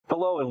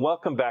Hello and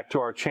welcome back to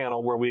our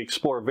channel where we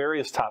explore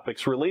various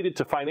topics related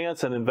to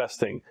finance and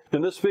investing.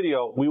 In this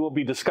video, we will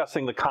be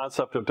discussing the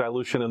concept of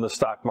dilution in the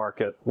stock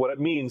market, what it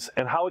means,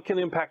 and how it can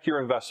impact your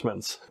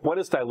investments. What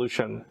is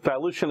dilution?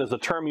 Dilution is a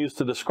term used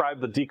to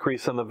describe the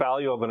decrease in the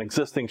value of an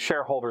existing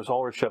shareholder's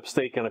ownership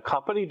stake in a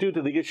company due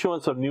to the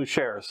issuance of new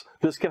shares.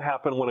 This can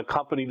happen when a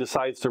company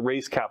decides to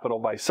raise capital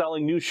by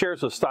selling new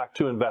shares of stock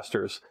to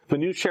investors. The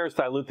new shares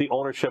dilute the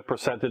ownership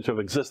percentage of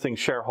existing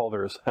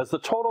shareholders. As the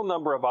total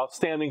number of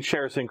outstanding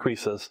shares increases.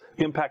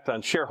 Impact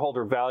on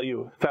shareholder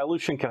value.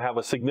 Dilution can have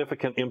a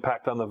significant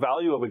impact on the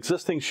value of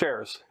existing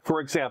shares. For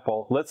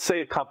example, let's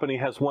say a company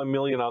has 1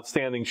 million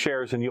outstanding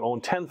shares and you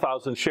own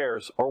 10,000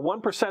 shares, or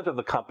 1% of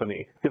the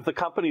company. If the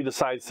company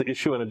decides to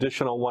issue an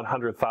additional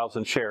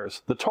 100,000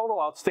 shares, the total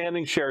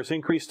outstanding shares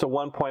increase to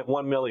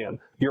 1.1 million.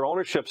 Your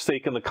ownership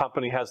stake in the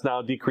company has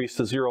now decreased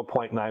to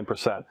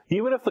 0.9%.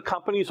 Even if the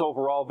company's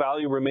overall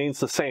value remains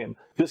the same,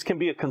 this can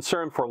be a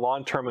concern for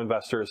long-term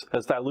investors,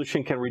 as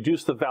dilution can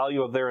reduce the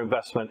value of their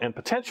investment and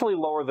potentially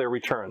lower their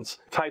returns.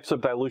 Types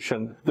of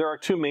dilution. There are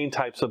two main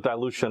types of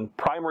dilution: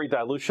 primary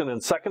dilution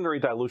and secondary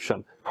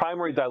dilution.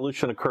 Primary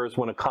dilution occurs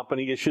when a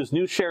company issues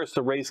new shares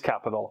to raise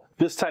capital.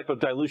 This type of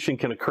dilution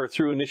can occur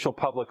through initial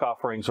public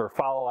offerings or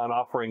follow-on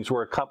offerings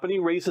where a company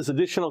raises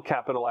additional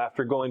capital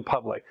after going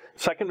public.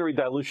 Secondary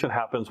dilution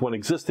happens when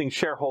existing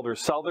shareholders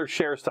sell their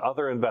shares to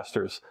other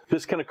investors.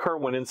 This can occur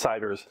when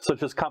insiders,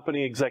 such as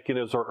company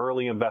executives or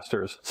early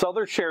investors, sell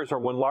their shares, or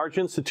when large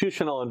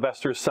institutional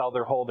investors sell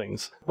their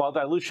holdings. While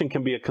dilution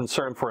can be a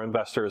concern for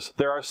investors,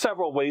 there are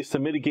several ways to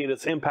mitigate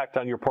its impact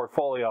on your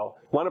portfolio.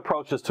 One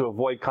approach is to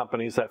avoid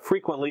companies that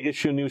frequently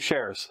issue new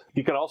shares.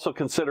 You can also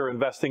consider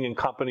investing in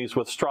companies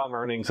with strong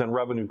earnings and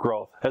revenue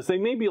growth, as they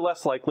may be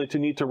less likely to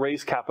need to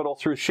raise capital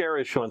through share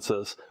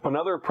issuances.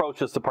 Another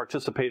approach is to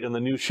participate in the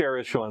new share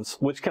issuance,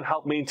 which can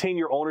help maintain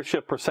your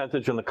ownership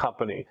percentage in the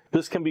company.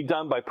 This can be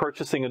done by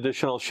purchasing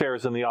additional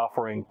shares in the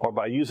offering or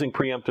by using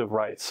preemptive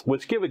rights,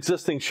 which give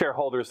existing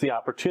shareholders the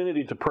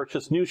opportunity to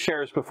purchase new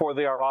shares before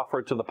they are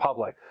offered to the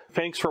public.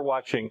 Thanks for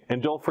watching,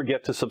 and don't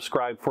forget to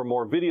subscribe for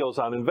more videos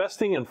on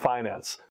investing and finance.